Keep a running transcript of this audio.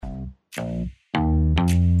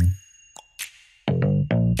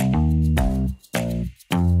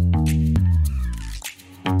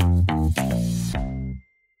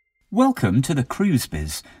Welcome to the Cruise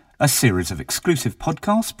Biz, a series of exclusive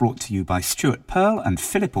podcasts brought to you by Stuart Pearl and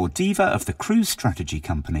Philip Ordiva of the Cruise Strategy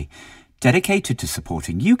Company, dedicated to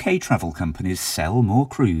supporting UK travel companies sell more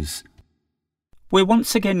cruise. We're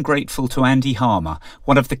once again grateful to Andy Harmer,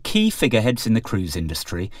 one of the key figureheads in the cruise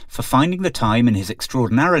industry, for finding the time in his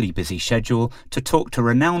extraordinarily busy schedule to talk to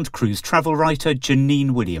renowned cruise travel writer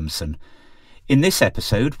Jeannine Williamson. In this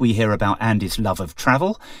episode, we hear about Andy's love of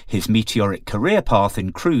travel, his meteoric career path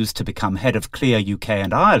in cruise to become head of CLIA UK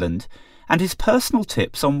and Ireland, and his personal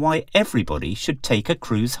tips on why everybody should take a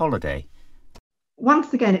cruise holiday.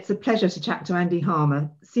 Once again, it's a pleasure to chat to Andy Harmer,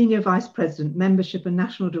 Senior Vice President, Membership and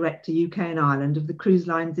National Director UK and Ireland of the Cruise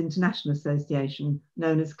Lines International Association,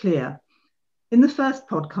 known as CLIA. In the first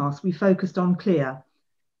podcast, we focused on CLIA,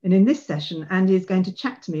 and in this session, Andy is going to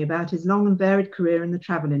chat to me about his long and varied career in the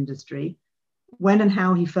travel industry, when and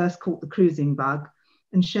how he first caught the cruising bug,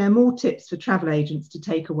 and share more tips for travel agents to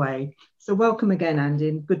take away. So welcome again, Andy,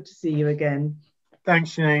 and good to see you again.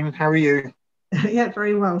 Thanks, Jeannine. How are you? Yeah,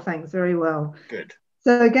 very well, thanks, very well. Good.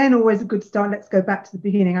 So again, always a good start. Let's go back to the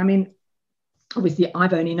beginning. I mean, obviously,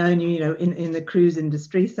 I've only known you, in the cruise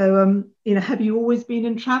industry. So, have you always been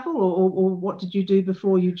in travel, or what did you do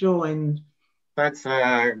before you joined? That's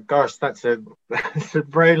that's a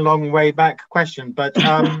very long way back question, but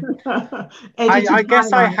I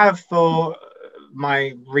guess I have for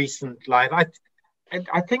my recent life.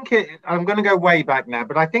 I think I'm going to go way back now,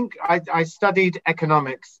 but I think I studied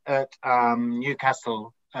economics at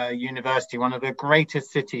Newcastle University, one of the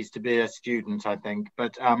greatest cities to be a student, I think.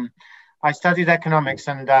 But I studied economics,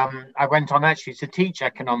 and I went on actually to teach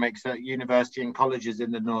economics at university and colleges in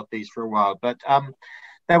the Northeast for a while. But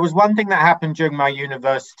there was one thing that happened during my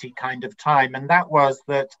university kind of time, and that was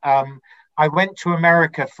that I went to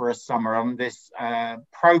America for a summer on this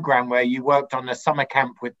program where you worked on a summer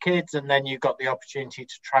camp with kids, and then you got the opportunity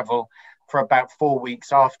to travel for about 4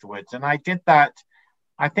 weeks afterwards. And I did that,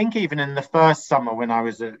 I think, even in the first summer when I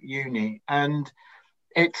was at uni, and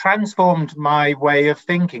it transformed my way of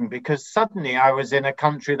thinking, because suddenly I was in a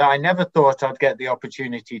country that I never thought I'd get the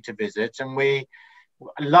opportunity to visit, and we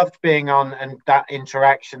loved being on and that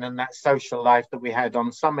interaction and that social life that we had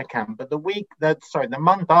on summer camp. But the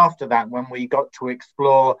month after that, when we got to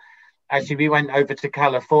explore, actually we went over to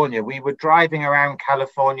California. We were driving around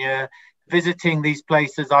California, visiting these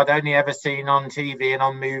places I'd only ever seen on TV and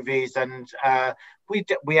on movies, and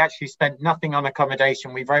we actually spent nothing on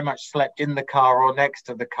accommodation. We very much slept in the car or next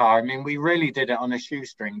to the car. I mean, we really did it on a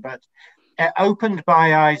shoestring, but it opened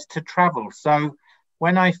my eyes to travel. So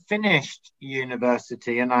when I finished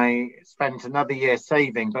university, and I spent another year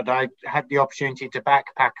saving, but I had the opportunity to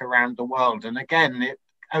backpack around the world. And again, it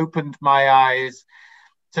opened my eyes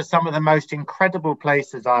to some of the most incredible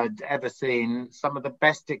places I'd ever seen, some of the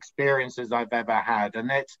best experiences I've ever had. And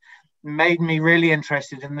it made me really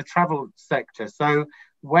interested in the travel sector. So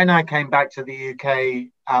when I came back to the UK,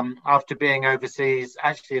 after being overseas,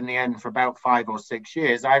 actually in the end for about 5 or 6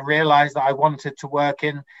 years, I realized that I wanted to work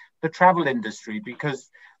in the travel industry,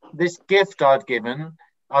 because this gift I'd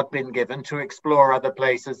been given to explore other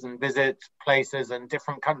places and visit places and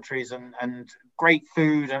different countries and great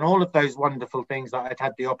food and all of those wonderful things that I'd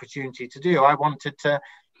had the opportunity to do. I wanted to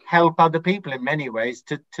help other people in many ways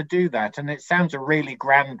to do that. And it sounds a really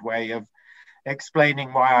grand way of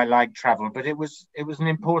explaining why I like travel, but it was an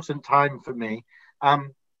important time for me.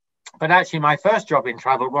 But actually my first job in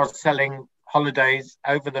travel was selling holidays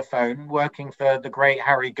over the phone, working for the great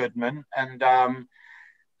Harry Goodman, and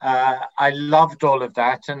I loved all of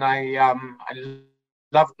that, and I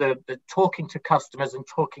loved the talking to customers and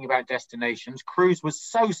talking about destinations. Cruise was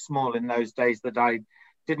so small in those days that I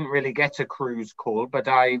didn't really get a cruise call, but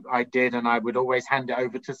I did, and I would always hand it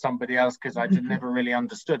over to somebody else because I never really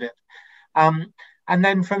understood it. And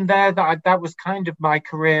then from there, that was kind of my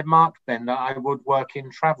career mark then, that I would work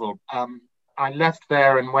in travel. I left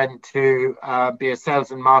there and went to be a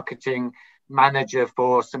sales and marketing manager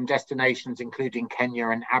for some destinations, including Kenya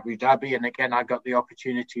and Abu Dhabi. And again, I got the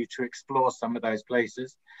opportunity to explore some of those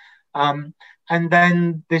places. And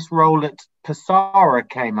then this role at Passara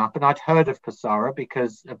came up, and I'd heard of Passara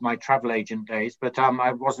because of my travel agent days, but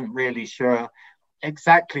I wasn't really sure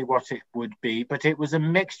exactly what it would be. But it was a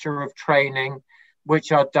mixture of training,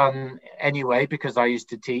 which I'd done anyway because I used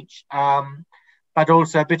to teach, but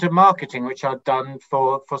also a bit of marketing, which I'd done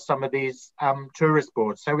for some of these tourist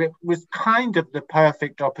boards. So it was kind of the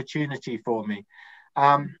perfect opportunity for me.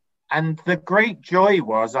 And the great joy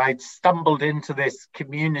was I'd stumbled into this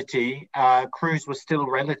community. Cruise was still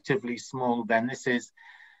relatively small then. This is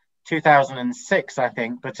 2006, I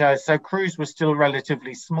think. But so cruise was still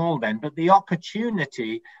relatively small then. But the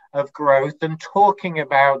opportunity of growth and talking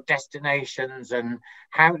about destinations and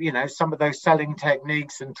how, some of those selling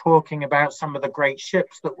techniques and talking about some of the great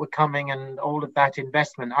ships that were coming and all of that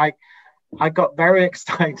investment, I got very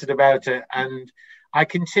excited about it, and I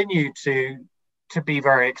continue to be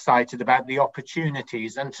very excited about the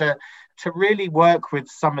opportunities and to really work with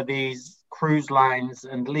some of these cruise lines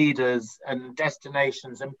and leaders and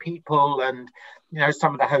destinations and people and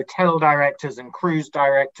some of the hotel directors and cruise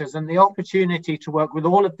directors, and the opportunity to work with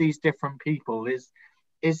all of these different people is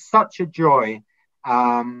such a joy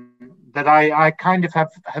that I kind of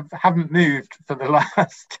haven't moved for the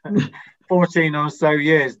last 14 or so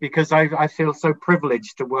years, because I feel so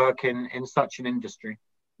privileged to work in such an industry.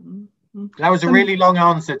 That was a really long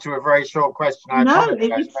answer to a very short question.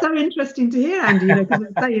 It's so interesting to hear, Andy, because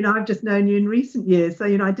I've just known you in recent years, so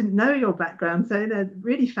I didn't know your background, so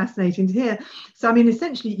really fascinating to hear. So I mean,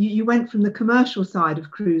 essentially you went from the commercial side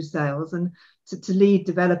of cruise sales and to lead,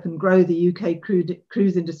 develop and grow the UK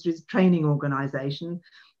cruise industry's training organisation,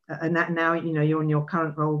 and that now you're in your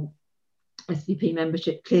current role, SVP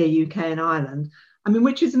membership, CLIA UK and Ireland. I mean,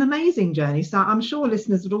 which is an amazing journey. So I'm sure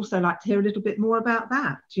listeners would also like to hear a little bit more about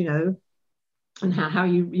that, and how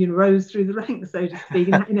you rose through the ranks, so to speak.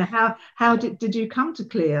 And how did you come to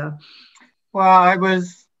CLIA? Well, I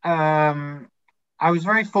was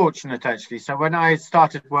very fortunate, actually. So when I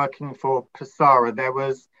started working for Passara, there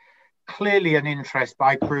was clearly an interest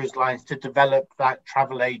by cruise lines to develop that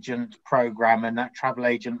travel agent program and that travel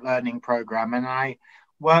agent learning program. And I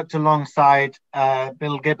worked alongside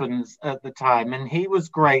Bill Gibbons at the time, and he was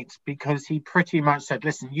great because he pretty much said,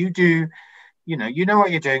 listen, you know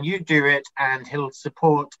what you're doing, you do it, and he'll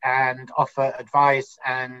support and offer advice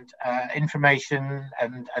and information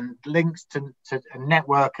and links to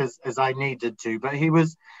network as I needed to. But he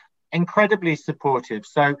was incredibly supportive.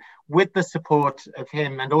 So with the support of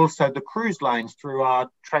him and also the cruise lines through our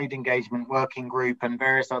trade engagement working group and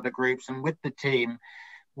various other groups, and with the team,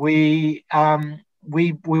 I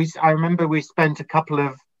remember we spent a couple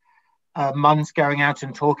of months going out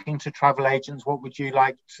and talking to travel agents. What would you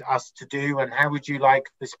like us to do, and how would you like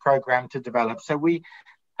this program to develop? So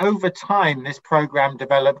over time, this program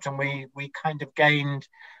developed, and we kind of gained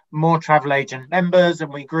more travel agent members,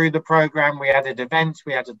 and we grew the program. We added events,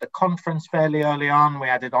 we added the conference fairly early on, we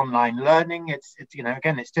added online learning. It's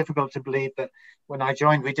again, it's difficult to believe that when I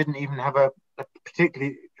joined, we didn't even have a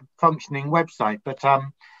particularly functioning website, but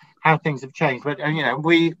how things have changed. But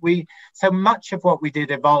we so much of what we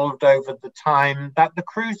did evolved over the time that the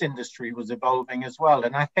cruise industry was evolving as well.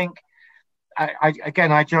 And I think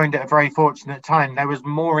I joined at a very fortunate time. There was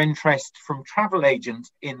more interest from travel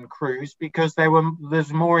agents in cruise because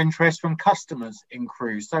there's more interest from customers in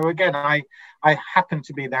cruise. So again, I happened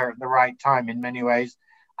to be there at the right time in many ways.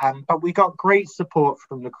 But we got great support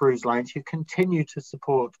from the cruise lines, who continue to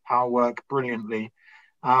support our work brilliantly.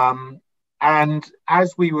 And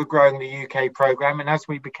as we were growing the UK program, and as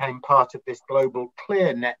we became part of this global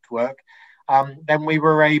CLIA network, then we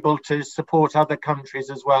were able to support other countries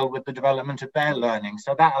as well with the development of their learning.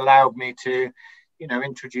 So that allowed me to,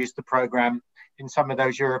 introduce the program in some of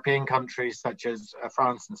those European countries, such as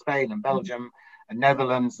France and Spain and Belgium and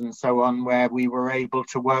Netherlands and so on, where we were able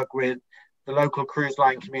to work with the local cruise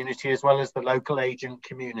line community as well as the local agent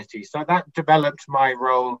community. So that developed my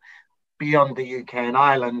role beyond the UK and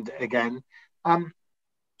Ireland again.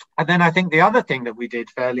 And then I think the other thing that we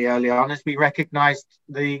did fairly early on is we recognised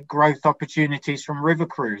the growth opportunities from river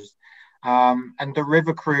cruise. And the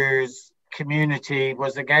river cruise community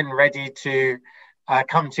was again ready to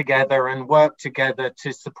come together and work together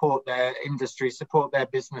to support their industry, support their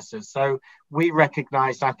businesses. So we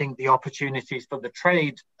recognised, I think, the opportunities for the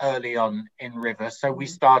trade early on in river. So we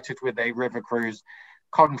started with a river cruise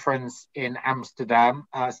conference in Amsterdam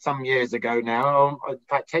some years ago now, or in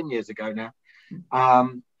fact 10 years ago now.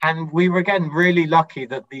 And we were again really lucky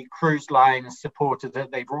that the cruise lines supported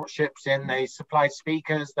it. They brought ships in, they supplied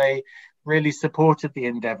speakers, they really supported the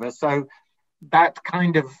endeavour. So that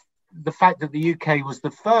kind of, the fact that the UK was the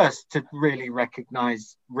first to really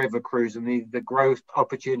recognise river cruise and the growth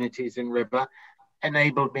opportunities in river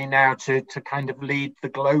enabled me now to kind of lead the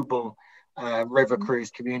global river cruise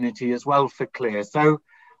community as well for CLIA. So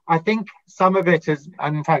I think some of it is,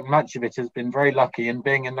 in fact, much of it has been very lucky in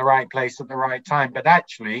being in the right place at the right time. But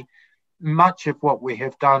actually, much of what we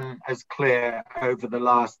have done as CLIA over the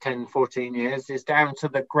last 10, 14 years is down to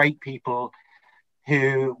the great people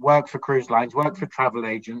who work for cruise lines, work for travel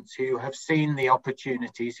agents, who have seen the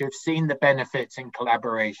opportunities, who have seen the benefits in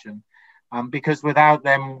collaboration. Because without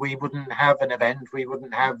them, we wouldn't have an event, we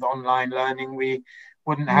wouldn't have online learning, we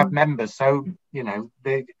wouldn't have members. So, you know,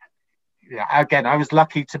 again, I was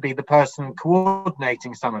lucky to be the person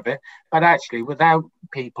coordinating some of it, but actually without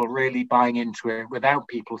people really buying into it, without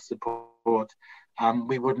people's support,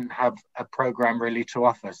 we wouldn't have a program really to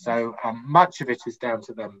offer. So much of it is down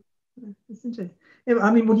to them. Isn't it?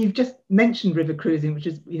 I mean, well, you've just mentioned river cruising, which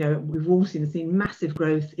is, you know, we've all seen massive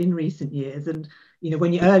growth in recent years. And, you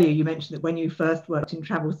know, earlier you mentioned that when you first worked in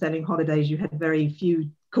travel selling holidays, you had very few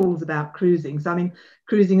calls about cruising. So, I mean,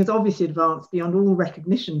 cruising has obviously advanced beyond all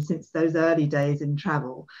recognition since those early days in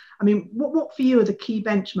travel. I mean, what for you are the key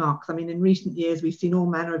benchmarks? I mean, in recent years, we've seen all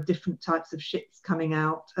manner of different types of ships coming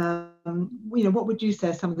out. You know, what would you say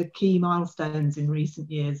are some of the key milestones in recent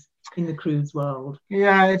years in the cruise world?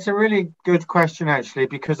 Yeah, it's a really good question, actually,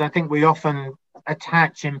 because I think we often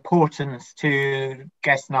attach importance to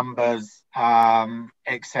guest numbers,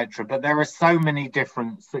 etc. But there are so many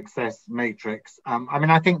different success metrics. I mean,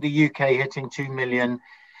 I think the UK hitting 2 million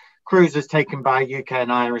cruises taken by UK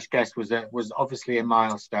and Irish guests was obviously a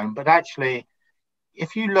milestone. But actually,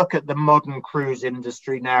 if you look at the modern cruise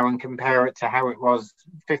industry now and compare it to how it was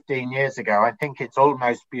 15 years ago, I think it's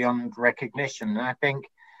almost beyond recognition. And I think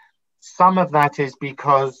some of that is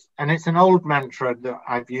because, and it's an old mantra that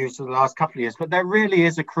I've used for the last couple of years, but there really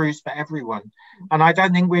is a cruise for everyone. And I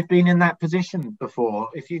don't think we've been in that position before.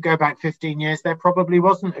 If you go back 15 years, there probably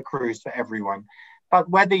wasn't a cruise for everyone. But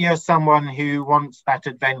whether you're someone who wants that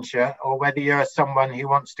adventure, or whether you're someone who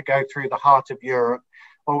wants to go through the heart of Europe,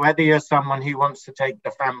 or whether you're someone who wants to take the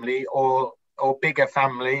family or bigger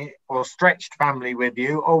family or stretched family with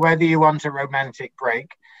you, or whether you want a romantic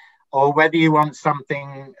break, or whether you want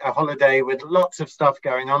a holiday with lots of stuff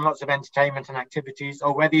going on, lots of entertainment and activities,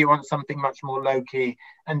 or whether you want something much more low-key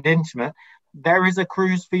and intimate, there is a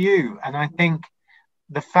cruise for you. And I think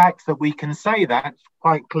the fact that we can say that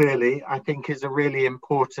quite clearly, I think is a really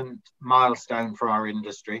important milestone for our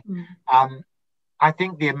industry. I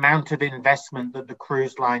think the amount of investment that the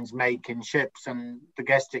cruise lines make in ships and the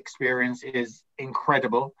guest experience is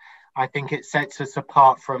incredible. I think it sets us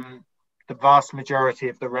apart from the vast majority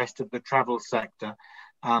of the rest of the travel sector.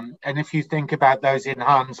 And if you think about those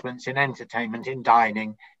enhancements in entertainment, in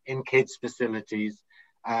dining, in kids' facilities,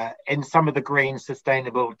 in some of the green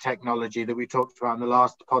sustainable technology that we talked about in the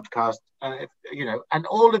last podcast, you know, and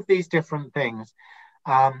all of these different things,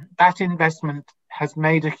 that investment has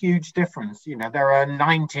made a huge difference. You know, there are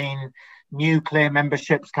 19 new CLIA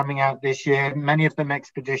memberships coming out this year, many of them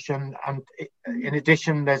expedition, and in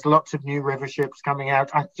addition there's lots of new river ships coming out.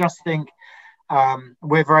 I just think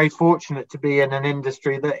we're very fortunate to be in an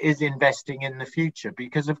industry that is investing in the future,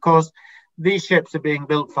 because of course these ships are being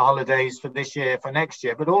built for holidays for this year, for next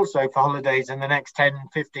year, but also for holidays in the next 10,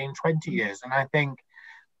 15, 20 years. And I think,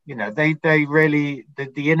 you know, they really,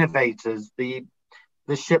 the innovators, the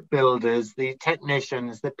shipbuilders, the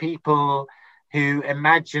technicians, the people who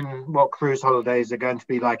imagine what cruise holidays are going to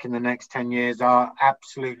be like in the next 10 years are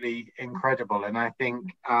absolutely incredible. And I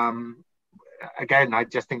think, again, I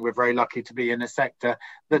just think we're very lucky to be in a sector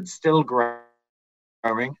that's still growing.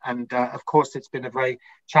 And of course, it's been a very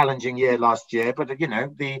challenging year last year, but, you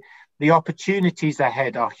know, the opportunities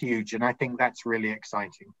ahead are huge. And I think that's really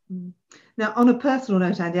exciting. Now, on a personal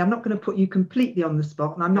note, Andy, I'm not going to put you completely on the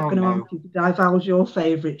spot, and I'm not going to ask you to divulge your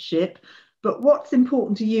favourite ship. But what's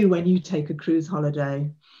important to you when you take a cruise holiday?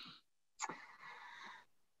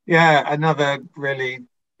 Yeah, another really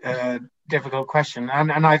difficult question.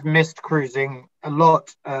 And I've missed cruising a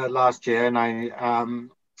lot last year. And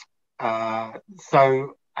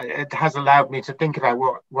so it has allowed me to think about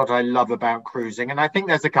what I love about cruising. And I think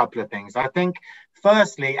there's a couple of things. I think,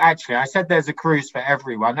 firstly, actually, I said there's a cruise for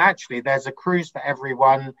everyone. Actually, there's a cruise for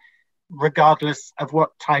everyone regardless of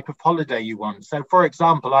what type of holiday you want. So, for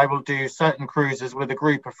example, I will do certain cruises with a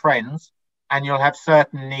group of friends, and you'll have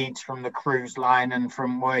certain needs from the cruise line and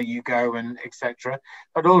from where you go and etc.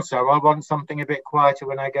 But also I want something a bit quieter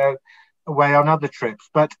when I go away on other trips.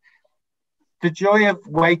 But the joy of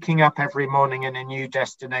waking up every morning in a new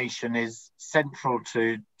destination is central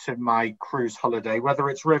to my cruise holiday, whether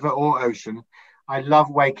it's river or ocean. I love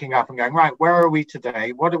waking up and going, right, where are we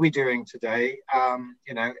today? What are we doing today?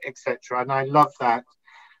 You know, etc. And I love that.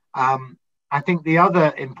 I think the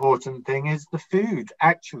other important thing is the food,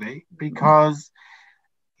 actually, because,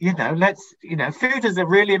 you know, food is a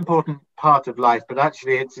really important part of life, but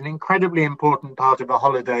actually it's an incredibly important part of a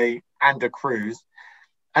holiday and a cruise.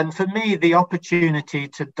 And for me, the opportunity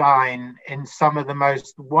to dine in some of the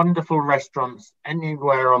most wonderful restaurants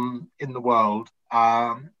anywhere in the world,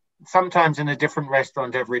 sometimes in a different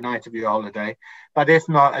restaurant every night of your holiday, but if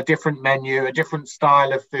not, a different menu, a different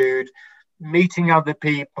style of food, meeting other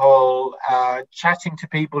people, chatting to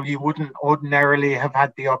people you wouldn't ordinarily have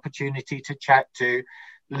had the opportunity to chat to,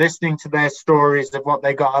 listening to their stories of what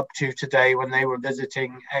they got up to today when they were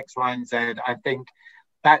visiting X, Y, and Z. I think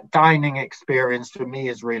that dining experience for me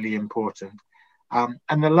is really important.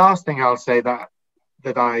 And the last thing I'll say that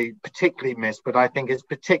I particularly miss, but I think is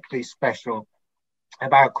particularly special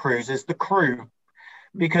about cruise, is the crew.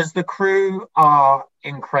 Because the crew are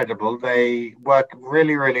incredible. They work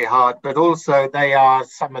really, really hard, but also they are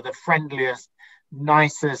some of the friendliest,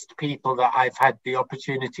 nicest people that I've had the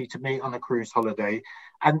opportunity to meet on a cruise holiday.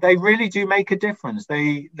 And they really do make a difference.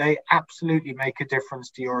 They absolutely make a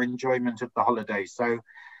difference to your enjoyment of the holiday. So,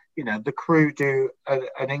 you know, the crew do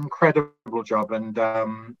an incredible job. And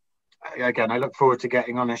again, I look forward to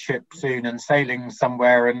getting on a ship soon and sailing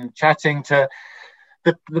somewhere and chatting to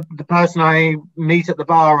the person I meet at the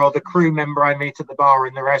bar, or the crew member I meet at the bar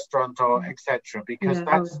in the restaurant, or etc. Because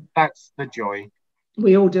that's the joy.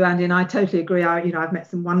 We all do, Andy, and I totally agree. I've met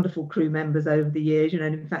some wonderful crew members over the years, and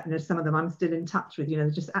in fact, some of them I'm still in touch with. They're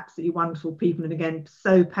just absolutely wonderful people, and again,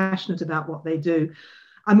 so passionate about what they do.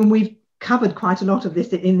 I mean, we've covered quite a lot of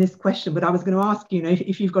this in this question, but I was going to ask you,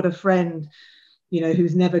 if you've got a friend,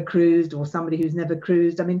 who's never cruised, or somebody who's never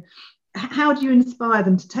cruised, I mean, how do you inspire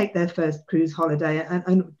them to take their first cruise holiday?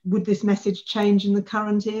 And would this message change in the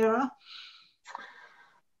current era?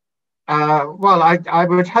 Well, I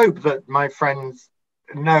would hope that my friends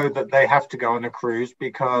know that they have to go on a cruise,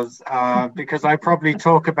 because I probably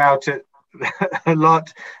talk about it a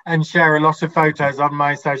lot and share a lot of photos on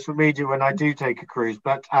my social media when I do take a cruise.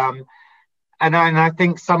 But and I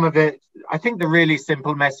think some of it, I think the really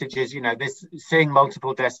simple message is, this seeing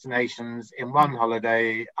multiple destinations in one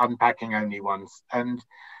holiday, unpacking only once. And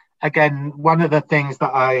again, one of the things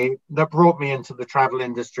that brought me into the travel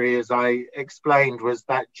industry, as I explained, was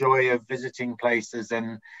that joy of visiting places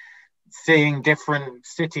and seeing different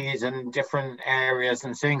cities and different areas,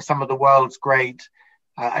 and seeing some of the world's great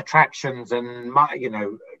attractions, and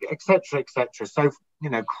etc. So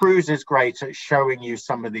cruise is great at showing you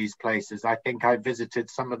some of these places. I think I visited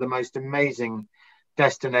some of the most amazing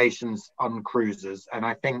destinations on cruises, and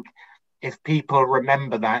I think if people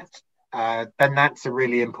remember that, then that's a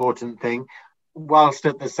really important thing. Whilst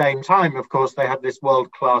at the same time, of course, they have this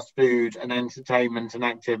world-class food and entertainment and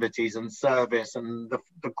activities and service, and the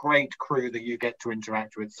great crew that you get to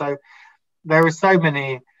interact with. So there are so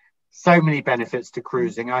many benefits to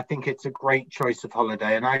cruising. I think it's a great choice of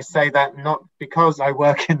holiday. And I say that not because I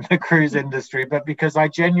work in the cruise industry, but because I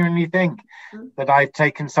genuinely think that I've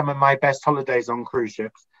taken some of my best holidays on cruise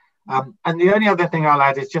ships. And the only other thing I'll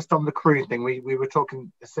add is just on the crew thing. We were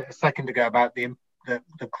talking a second ago about the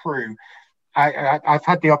crew. I've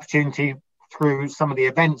had the opportunity through some of the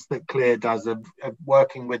events that CLIA does of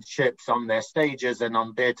working with ships on their stages and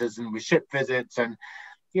on theatres and with ship visits. And,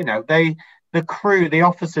 the crew, the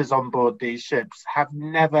officers on board these ships have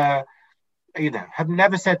never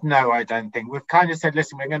said no, I don't think. We've kind of said,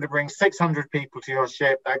 listen, we're going to bring 600 people to your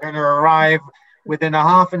ship. They're going to arrive within a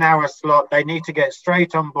half an hour slot. They need to get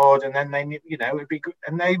straight on board, and then it'd be good.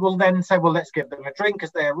 And they will then say, well, let's give them a drink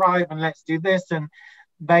as they arrive, and let's do this. And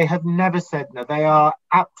they have never said no. They are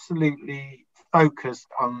absolutely focused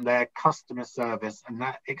on their customer service, and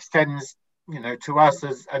that extends, to us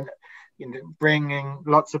as bringing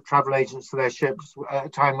lots of travel agents to their ships at a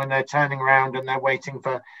time when they're turning around and they're waiting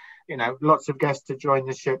for, lots of guests to join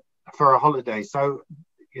the ship for a holiday. So,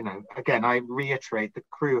 again, I reiterate, the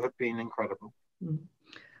crew have been incredible.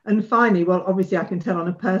 And finally, well, obviously I can tell on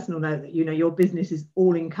a personal note that, your business is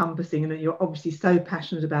all encompassing, and you're obviously so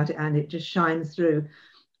passionate about it, and it just shines through.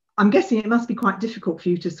 I'm guessing it must be quite difficult for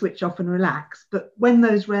you to switch off and relax, but when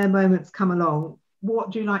those rare moments come along,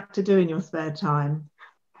 what do you like to do in your spare time?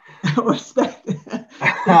 Or spare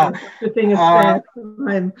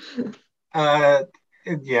time?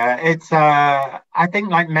 Yeah, it's I think,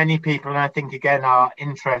 like many people, and I think again our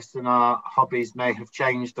interests and our hobbies may have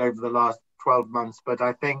changed over the last 12 months, but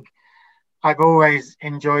I think I've always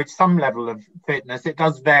enjoyed some level of fitness. It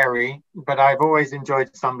does vary, but I've always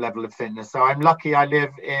enjoyed some level of fitness. So I'm lucky I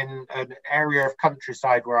live in an area of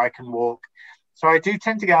countryside where I can walk. So I do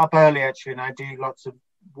tend to get up early, actually, and I do lots of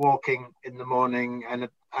walking in the morning. And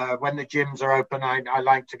when the gyms are open, I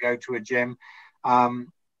like to go to a gym.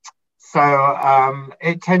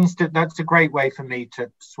 It tends to, that's a great way for me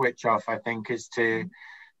to switch off, I think, is to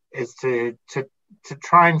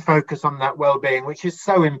try and focus on that well-being, which is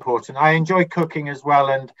so important. I enjoy cooking as well,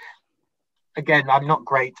 and again, I'm not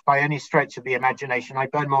great by any stretch of the imagination. I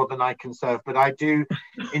burn more than I can serve, but I do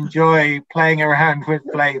enjoy playing around with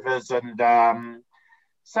flavors. And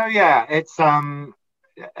so yeah, it's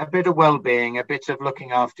a bit of well-being, a bit of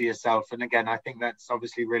looking after yourself. And again, I think that's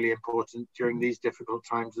obviously really important during these difficult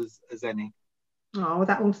times as any. Oh, well,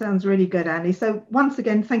 that all sounds really good, Andy. So once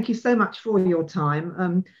again, thank you so much for your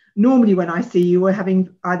time. Normally when I see you, we're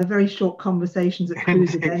having either very short conversations at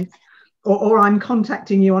cruise events, or I'm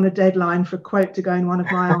contacting you on a deadline for a quote to go in one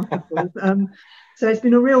of my articles. So it's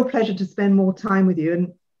been a real pleasure to spend more time with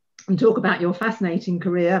you and talk about your fascinating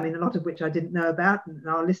career. I mean, a lot of which I didn't know about, and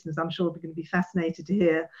our listeners, I'm sure, are going to be fascinated to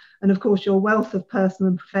hear. And of course, your wealth of personal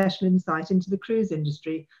and professional insight into the cruise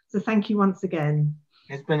industry. So thank you once again.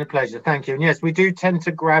 It's been a pleasure. Thank you. And yes, we do tend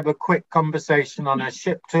to grab a quick conversation on a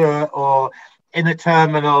ship tour or in a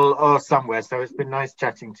terminal or somewhere. So it's been nice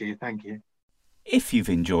chatting to you. Thank you. If you've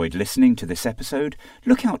enjoyed listening to this episode,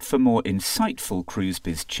 look out for more insightful Cruise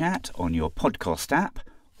Biz chat on your podcast app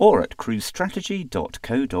or at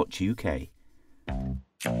cruisestrategy.co.uk.